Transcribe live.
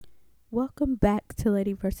Welcome back to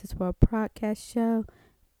Lady vs. World podcast show.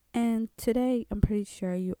 And today, I'm pretty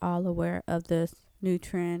sure you all aware of this new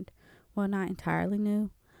trend. Well, not entirely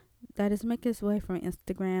new. That is making its way from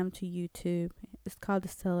Instagram to YouTube. It's called the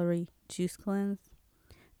celery juice cleanse.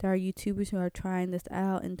 There are YouTubers who are trying this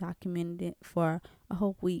out and documenting it for a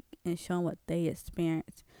whole week and showing what they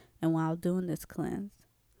experience and while doing this cleanse.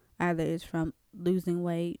 Either it's from losing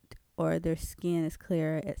weight or their skin is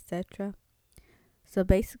clearer, etc. So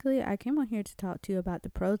basically, I came on here to talk to you about the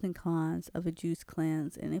pros and cons of a juice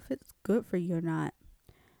cleanse and if it's good for you or not.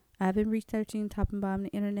 I've been researching top and bottom of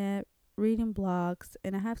the internet, reading blogs,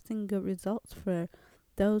 and I have seen good results for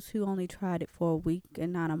those who only tried it for a week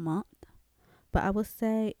and not a month. But I will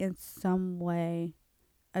say, in some way,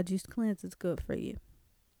 a juice cleanse is good for you.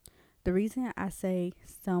 The reason I say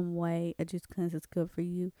some way a juice cleanse is good for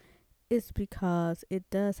you is because it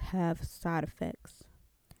does have side effects.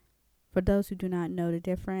 For those who do not know the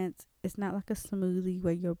difference, it's not like a smoothie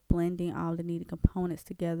where you're blending all the needed components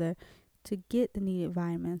together to get the needed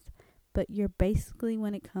vitamins, but you're basically,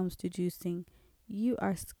 when it comes to juicing, you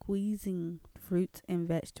are squeezing fruits and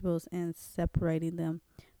vegetables and separating them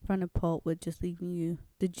from the pulp with just leaving you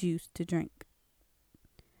the juice to drink.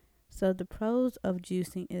 So the pros of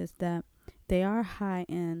juicing is that they are high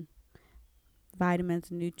in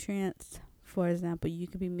vitamins and nutrients. For example, you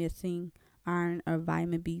could be missing iron or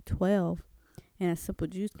vitamin B12, and a simple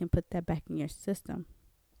juice can put that back in your system.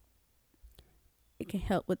 It can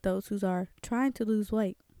help with those who are trying to lose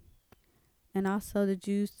weight. And also, the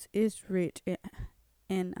juice is rich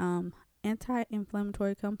in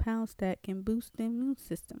anti-inflammatory compounds that can boost the immune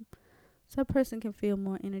system, so a person can feel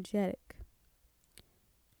more energetic.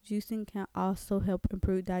 Juicing can also help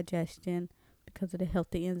improve digestion because of the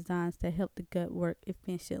healthy enzymes that help the gut work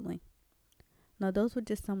efficiently. Now, those were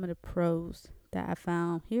just some of the pros that I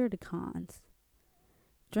found. Here are the cons.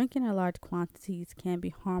 Drinking in large quantities can be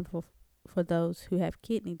harmful for those who have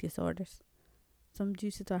kidney disorders. Some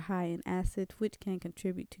juices are high in acid, which can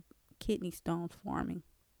contribute to kidney stones forming.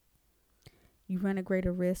 You run a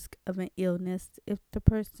greater risk of an illness if the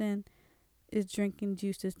person is drinking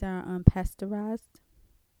juices that are unpasteurized.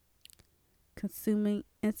 Consuming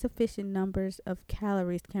insufficient numbers of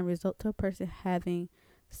calories can result to a person having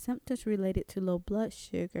symptoms related to low blood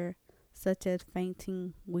sugar, such as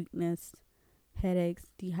fainting, weakness, headaches,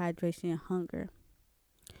 dehydration, and hunger.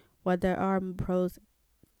 While there are pros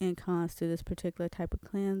and cons to this particular type of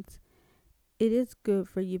cleanse, it is good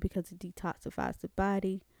for you because it detoxifies the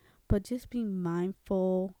body, but just be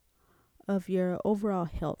mindful of your overall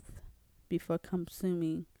health before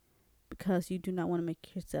consuming because you do not want to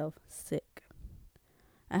make yourself sick.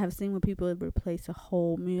 I have seen when people replace a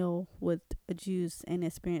whole meal with a juice and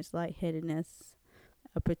experience lightheadedness.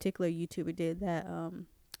 A particular YouTuber did that.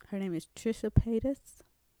 Her name is Trisha Paytas,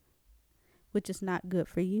 which is not good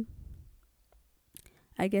for you.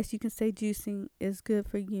 I guess you can say juicing is good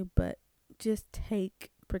for you, but just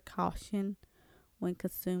take precaution when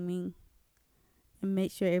consuming and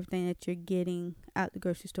make sure everything that you're getting out the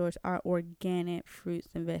grocery stores are organic fruits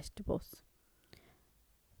and vegetables.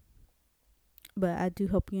 But I do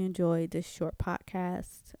hope you enjoyed this short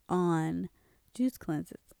podcast on juice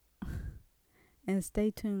cleanses. And stay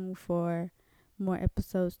tuned for more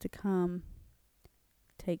episodes to come.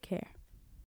 Take care.